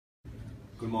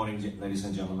Good morning, ladies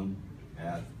and gentlemen,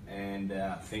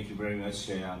 thank you very much,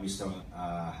 Mr.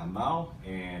 Hamao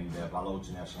and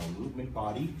Baloch National Movement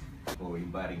Party for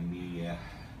inviting me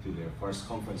to their first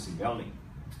conference in Berlin.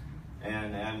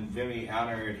 And I'm very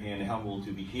honored and humbled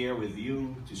to be here with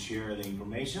you to share the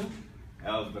information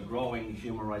of the growing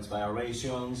human rights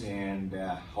violations and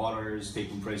horrors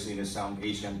taking place in the South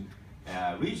Asian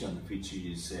region, which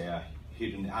is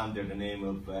hidden under the name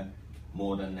of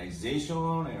modernization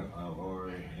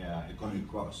or economic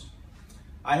growth.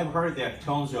 I have heard there are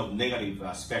tons of negative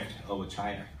aspects of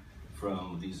China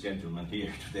from these gentlemen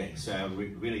here today, so I'm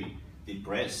really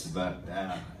depressed, but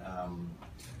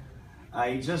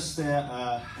I just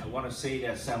want to say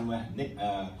that some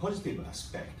positive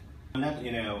aspect. I'm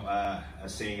not,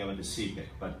 saying about the secret,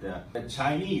 but the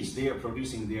Chinese, they are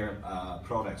producing their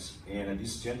products, and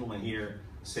this gentleman here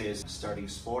says starting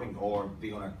exporting or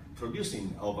they're gonna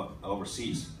producing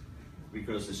overseas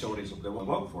because the shortage of the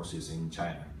workforce is in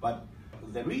China. But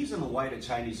the reason why the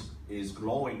Chinese is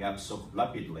growing up so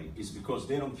rapidly is because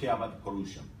they don't care about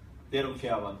pollution. They don't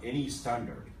care about any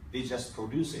standard. They just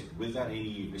produce it without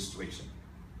any restriction.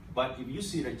 But if you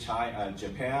see the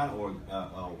Japan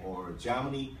or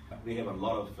Germany, we have a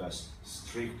lot of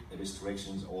strict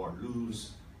restrictions or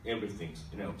rules, everything,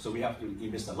 So we have to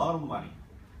invest a lot of money.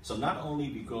 So not only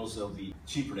because of the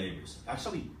cheap labors,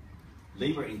 actually,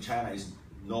 labor in China is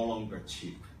no longer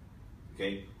cheap.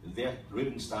 Okay, their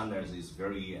living standards is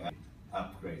very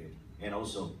upgraded, and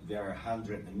also there are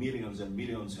hundreds and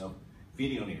millions of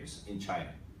billionaires in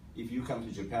China. If you come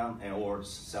to Japan or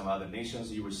some other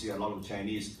nations, you will see a lot of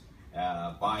Chinese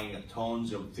buying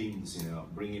tons of things,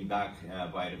 bringing back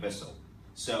by the vessel.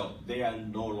 So they are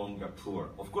no longer poor.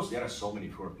 Of course, there are so many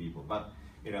poor people, but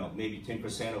maybe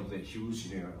 10% of the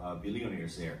huge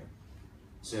billionaires there.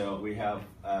 So we have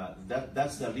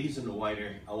that's the reason why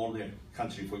all the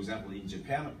country, for example, in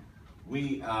Japan,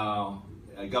 we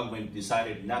government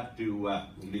decided not to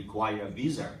require a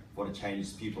visa for the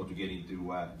Chinese people to get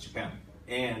into Japan.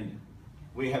 And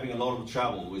we're having a lot of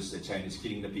trouble with the Chinese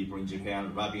killing the people in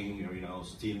Japan, robbing,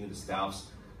 stealing the stuffs.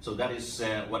 So that is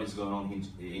what is going on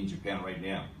in Japan right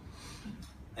now.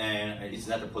 And it's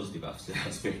not a positive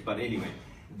aspect, but anyway,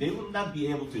 they will not be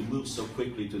able to move so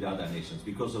quickly to the other nations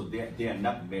because of they are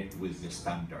not met with the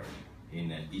standard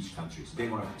in each country. So they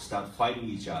want to start fighting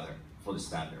each other for the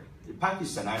standard.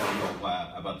 Pakistan, I don't know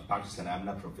about Pakistan, I'm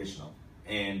not professional.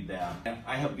 And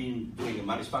I have been doing a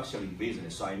manufacturing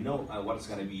business, so I know what's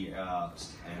going to be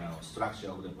structure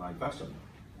of the manufacturing.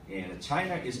 And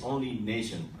China is only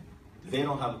nation, they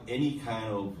don't have any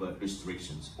kind of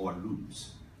restrictions or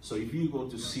rules. So if you go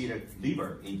to see the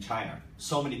liver in China,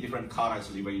 so many different colors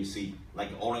liver you see, like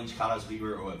orange colors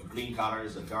liver or green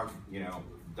colors, or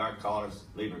dark colors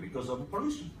liver because of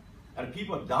pollution. And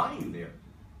people are dying there.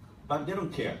 But they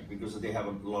don't care because they have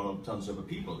a lot of tons of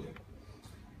people there.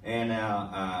 And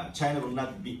China will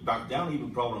not back down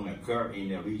even problem occur in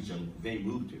the region they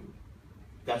move to.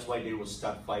 That's why they will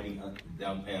start fighting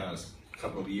a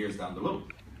couple of years down the road.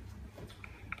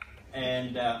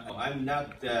 And I'm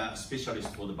not a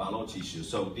specialist for the Baloch issue,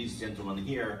 so these gentlemen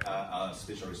here are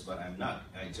specialists, but I'm not.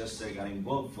 I just got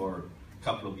involved for a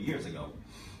couple of years ago.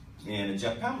 And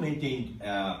Japan maintained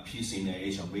peace in the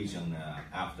Asian region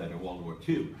after the World War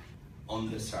II on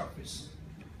the surface.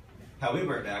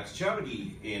 However, the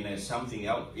actuality in something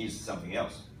else is something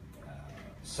else.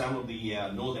 Some of the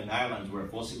northern islands were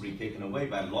forcibly taken away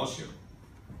by Russia.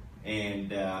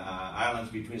 And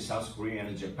islands between South Korea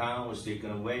and Japan was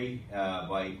taken away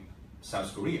by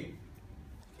South Korea.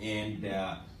 And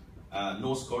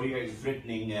North Korea is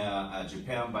threatening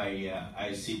Japan by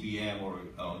ICBM or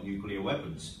nuclear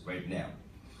weapons right now.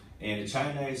 And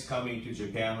China is coming to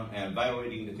Japan and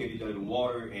violating the territorial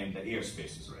water and the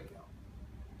airspaces right now.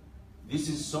 This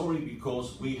is solely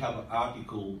because we have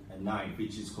Article 9,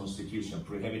 which is Constitution,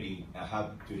 prohibiting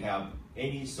to have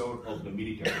any sort of the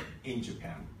military in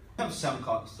Japan. We have some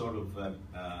sort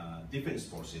of defense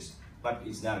forces, but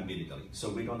it's not military. So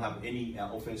we don't have any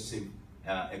offensive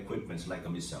equipments like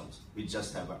missiles. We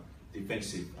just have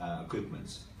defensive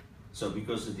equipments. So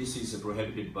because this is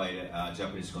prohibited by the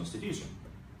Japanese Constitution.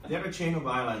 There are a chain of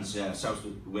islands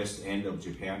southwest end of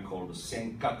Japan called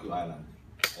Senkaku Island.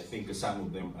 I think some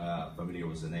of them are familiar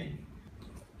with the name.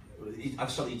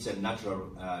 Actually, it's a natural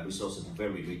resources,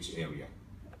 very rich area,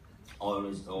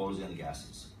 oils and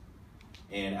gases.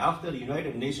 And after the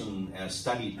United Nations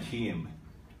study team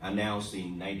announced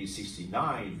in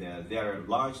 1969 that there are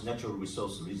large natural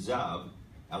resource reserve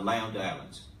around the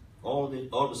islands, all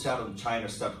of a sudden China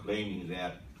started claiming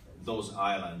that those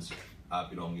islands are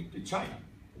belonging to China.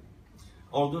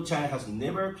 Although China has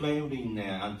never claimed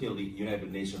until the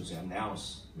United Nations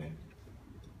announcement,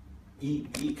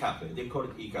 ECAFE, they call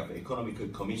it ECAFE,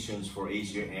 Economic Commissions for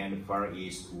Asia and Far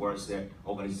East, was the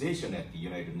organization at the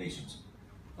United Nations.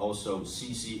 Also,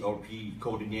 CCOP,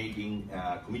 Coordinating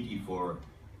Committee for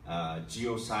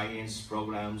Geoscience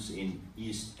Programs in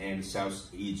East and South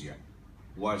Asia,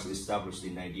 was established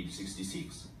in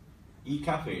 1966.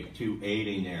 ECAFE to aid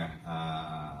in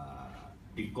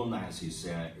recognizes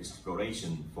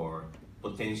exploration for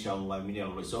potential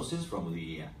mineral resources from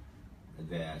the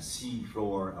sea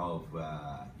floor of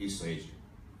East Asia.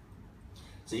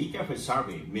 The ECAFE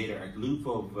survey made a group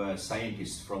of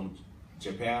scientists from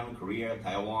Japan, Korea,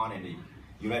 Taiwan, and the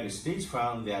United States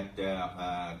found that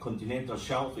continental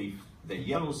shelf, the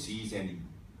Yellow Seas and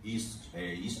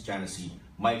East China Sea,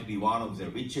 might be one of the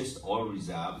richest oil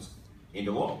reserves in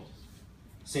the world.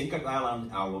 Senkaku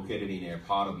Islands are located in a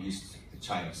part of East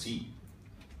China Sea,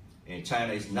 and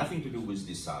China has nothing to do with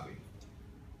this survey.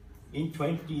 In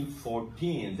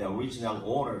 2014, the original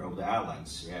owner of the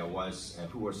islands who was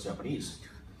Japanese,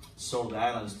 sold the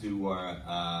islands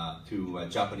to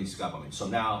Japanese government. So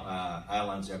now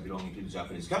islands are belonging to the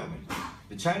Japanese government.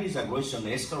 The Chinese aggression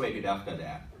escalated after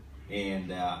that, and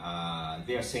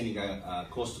they are sending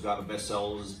Coast Guard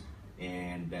vessels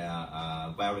and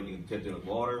violating territorial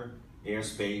water,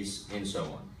 airspace, and so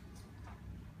on.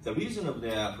 The reason of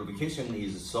the provocation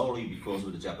is solely because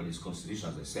of the Japanese constitution,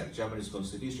 as I said. Japanese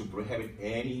constitution prohibits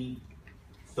any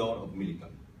thought of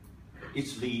military.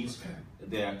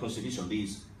 The constitution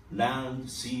leads land,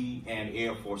 sea, and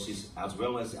air forces, as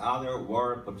well as other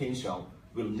war potential,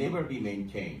 will never be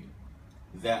maintained.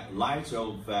 The rights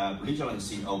of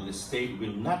vigilancy of the state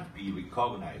will not be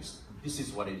recognized. This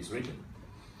is what it is written.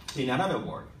 In another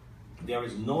word, there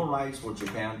is no right for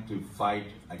Japan to fight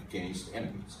against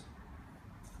enemies.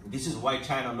 This is why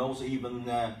China knows even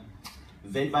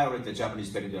they violate the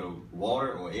Japanese territorial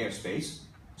water or airspace,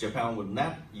 Japan would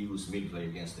not use military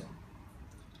against them.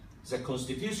 The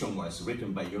constitution was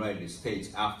written by the United States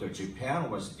after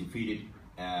Japan was defeated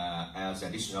as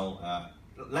additional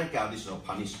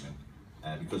punishment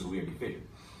because we are defeated.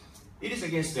 It is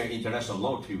against the international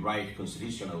law to write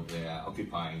constitution of the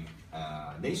occupying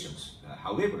nations.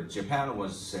 However, Japan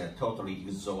was totally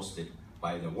exhausted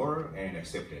by the war and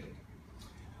accepted it.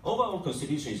 Overall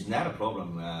constitution is not a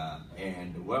problem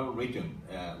and well written.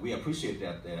 We appreciate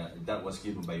that that was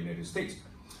given by the United States.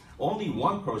 Only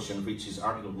one portion, which is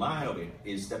Article 9 of it,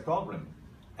 is the problem,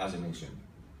 as I mentioned.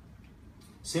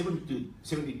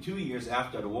 72 years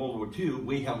after the World War II,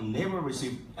 we have never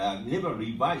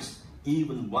revised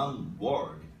even one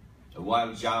word,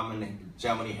 while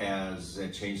Germany has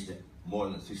changed more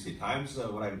than 60 times,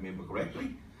 what I remember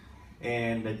correctly,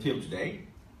 and until today,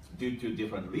 due to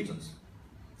different reasons.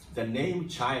 The name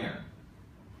China,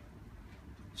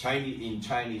 in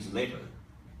Chinese letter,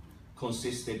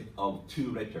 consisted of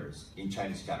two letters in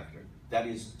Chinese character. That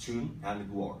is Chun and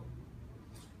Guo.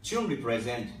 Chun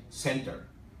represent center,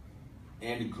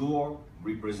 and Guo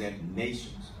represent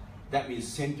nations. That means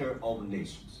center of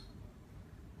nations.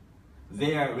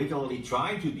 They are literally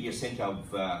trying to be a center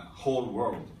of the whole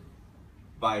world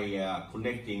by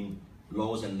connecting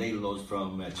laws and labor laws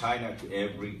from China to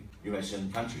every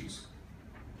Eurasian countries.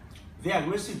 The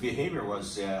aggressive behavior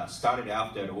was started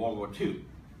after World War II.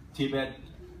 Tibet,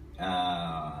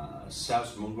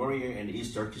 South Mongolia, and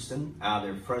East Turkistan are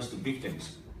the first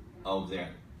victims of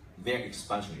their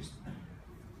expansionism.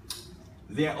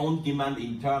 Their on-demand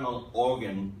internal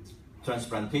organ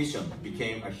transplantation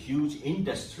became a huge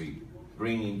industry,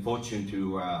 bringing fortune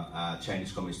to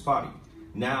Chinese Communist Party.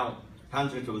 Now,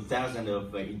 hundreds of thousands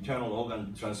of internal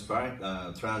organ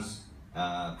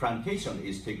transplantation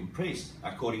is taking place,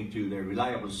 according to the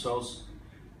reliable source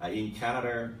in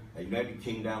Canada, United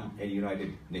Kingdom, and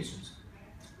United Nations.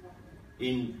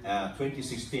 In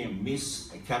 2016,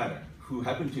 Miss Canada, who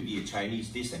happened to be a Chinese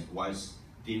descent, was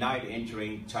denied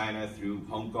entering China through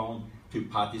Hong Kong to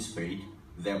participate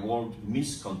in the World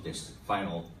Miss Contest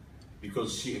final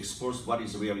because she exposed what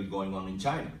is really going on in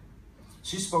China.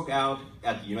 She spoke out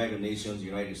at the United Nations,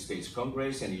 United States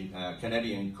Congress, and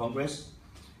Canadian Congress,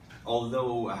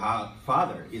 although her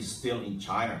father is still in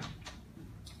China,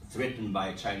 threatened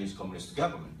by Chinese Communist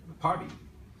government, the party.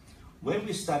 When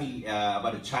we study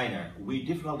about China, we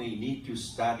definitely need to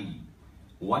study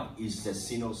what is the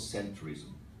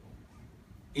sinocentrism.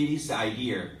 It is the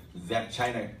idea that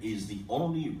China is the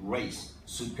only race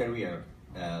superior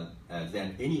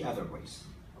than any other race.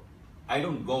 I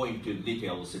don't go into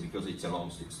details because it's a long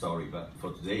story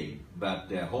for today, but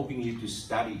hoping you to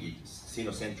study it,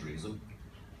 sinocentrism,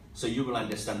 so you will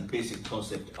understand basic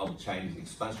concept of Chinese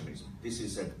expansionism. This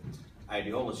is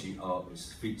ideology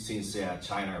since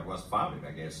China was founded,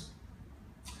 I guess.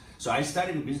 So I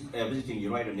started visiting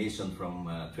United Nations from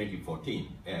 2014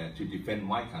 to defend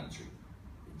my country,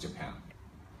 Japan,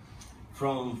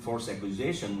 from false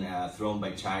accusation thrown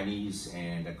by Chinese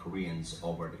and Koreans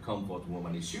over the comfort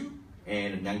woman issue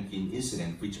and Nanking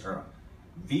incident, which are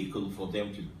vehicle for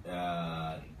them to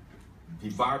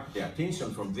divert their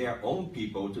attention from their own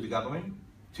people to the government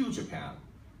to Japan,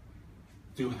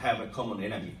 to have a common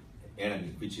enemy,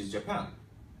 which is Japan,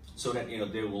 so that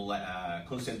they will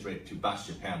concentrate to bash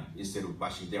Japan instead of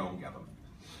bashing their own government.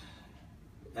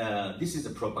 This is the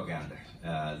propaganda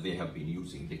they have been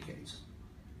using decades.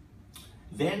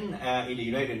 Then in the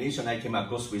United Nations, I came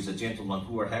across with a gentleman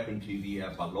who happened to be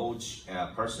a Baloch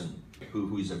person,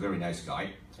 who is a very nice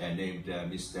guy, named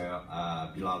Mr.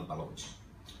 Baloch.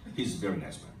 He's a very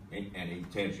nice man and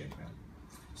intelligent man.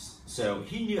 So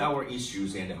he knew our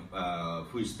issues and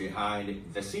who is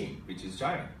behind the scene, which is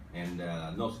China and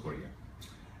North Korea.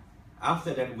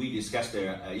 After that, we discussed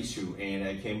the issue, and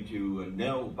I came to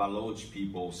know Baloch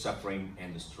people suffering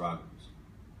and struggles.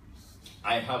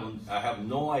 I have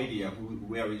no idea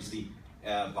where is the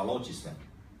Balochistan,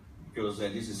 because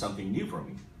this is something new for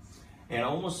me. And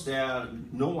almost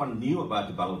no one knew about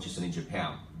the Balochistan in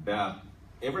Japan. But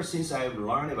ever since I've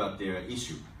learned about their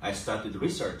issue, I started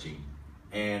researching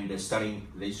and studying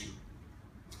the issue.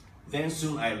 Then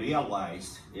soon I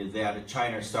realized that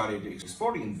China started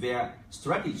exporting their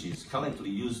strategies currently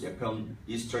used upon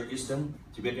East Turkistan,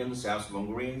 Tibetans, South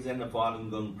Mongolians, and the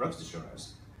Falun Gong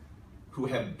practitioners, who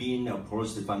have been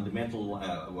oppressed fundamental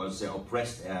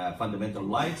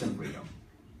rights and freedom.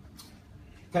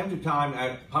 Time to time,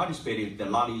 I participated in the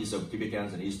rallies of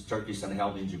Tibetans and East Turkistan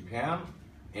held in Japan,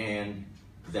 and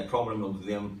the problem of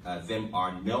them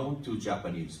are known to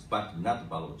Japanese, but not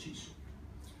Baloch issue.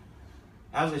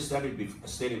 As I stated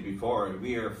before,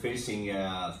 we are facing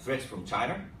threats from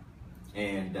China,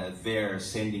 and they're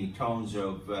sending tons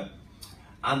of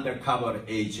undercover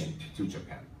agent to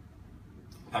Japan,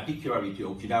 particularly to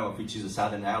Okinawa, which is the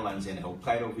southern islands, and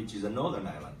Hokkaido, which is a northern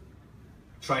island,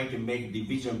 trying to make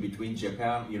division between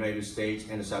Japan, United States,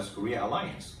 and the South Korea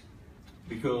alliance.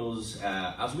 Because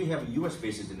as we have US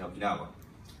bases in Okinawa,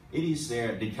 it is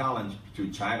their deterrent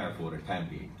to China for the time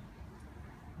being.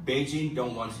 Beijing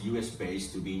don't want US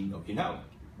base to be in Okinawa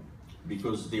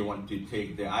because they want to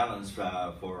take the islands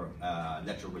for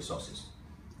natural resources.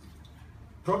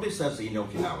 Protesters in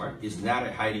Okinawa is not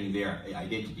hiding their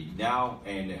identity now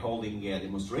and holding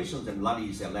demonstrations and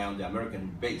rallies around the American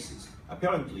bases.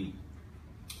 Apparently,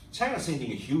 China is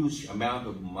sending a huge amount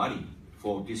of money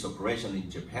for this operation in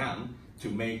Japan to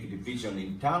make division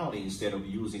internally instead of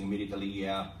using military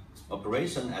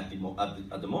operation at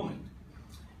the moment.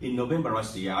 In November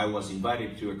last year, I was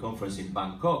invited to a conference in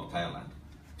Bangkok, Thailand,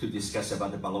 to discuss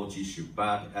about the Baloch issue.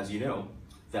 But as you know,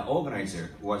 the organizer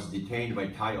was detained by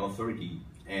Thai authority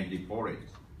and deported,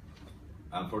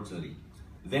 unfortunately.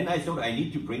 Then I thought I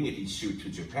need to bring an issue to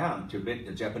Japan to let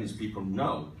the Japanese people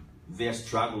know their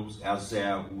struggles as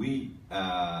to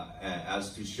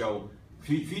show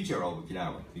future of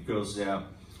Okinawa, because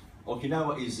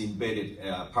Okinawa is embedded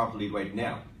partly right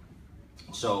now.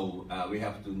 So we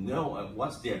have to know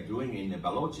what they're doing in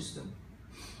Balochistan.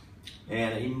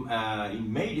 And in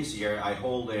May this year, I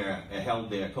held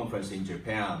a conference in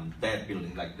Japan, that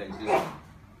building like this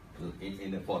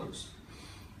in the photos,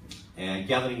 and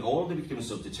gathering all the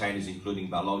victims of the Chinese, including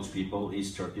Baloch people,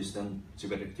 East Turkistan,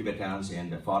 Tibetans,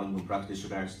 and the Falun Gong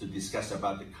practitioners, to discuss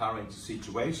about the current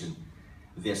situation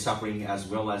they're suffering, as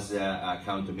well as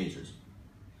countermeasures.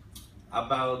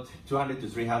 About 200 to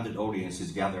 300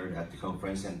 audiences gathered at the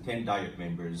conference, and 10 Diet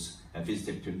members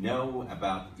visited to know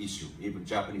about the issue. Even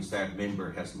Japanese Diet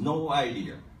member has no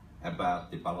idea about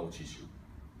the Baloch issue.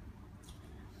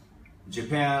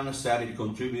 Japan started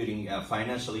contributing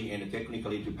financially and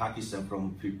technically to Pakistan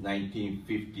from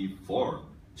 1954.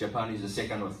 Japan is the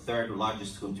second or third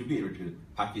largest contributor to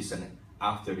Pakistan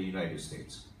after the United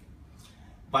States.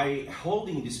 By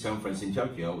holding this conference in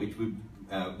Tokyo, it would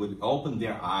open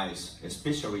their eyes,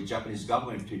 especially Japanese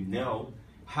government, to know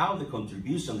how the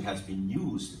contribution has been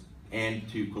used and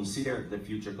to consider the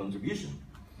future contribution.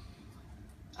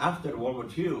 After World War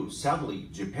II, sadly,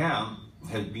 Japan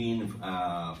has been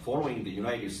following the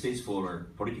United States for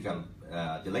political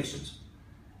elections.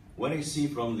 When I see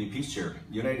from the picture,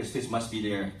 the United States must be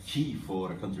their key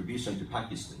for contribution to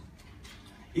Pakistan.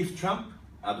 If Trump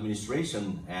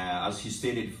administration, as he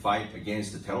stated, fight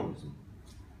against the terrorism,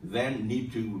 then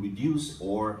need to reduce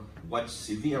or watch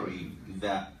severely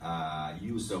the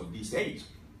use of this aid.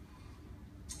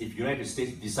 If the United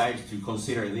States decides to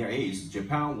consider their aid,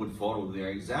 Japan would follow their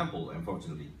example,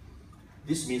 unfortunately.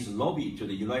 This means lobby to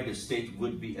the United States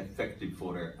would be effective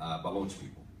for the Baloch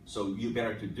people. So you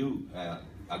better to do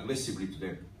aggressively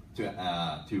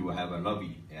to have a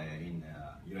lobby in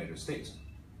United States.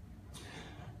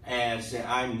 As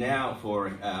I'm now for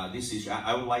this issue,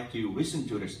 I would like to listen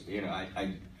to this. I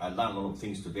learned a lot of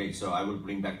things today, so I will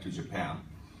bring back to Japan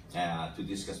to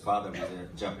discuss further with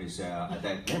the Japanese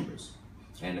members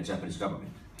and the Japanese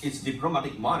government. It's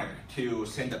diplomatic manner to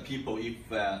send the people if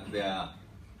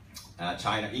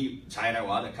China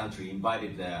or other country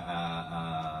invited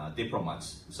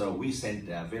diplomats. So we sent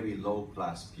very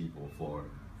low-class people for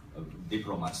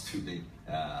diplomats to the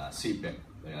CPEC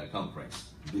conference.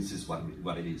 This is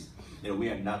what it is. We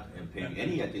are not paying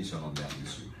any attention on that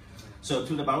issue. So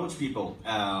to the Baloch people,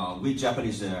 we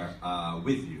Japanese are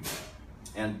with you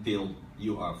until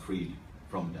you are freed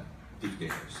from the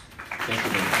dictators. Thank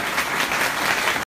you very much.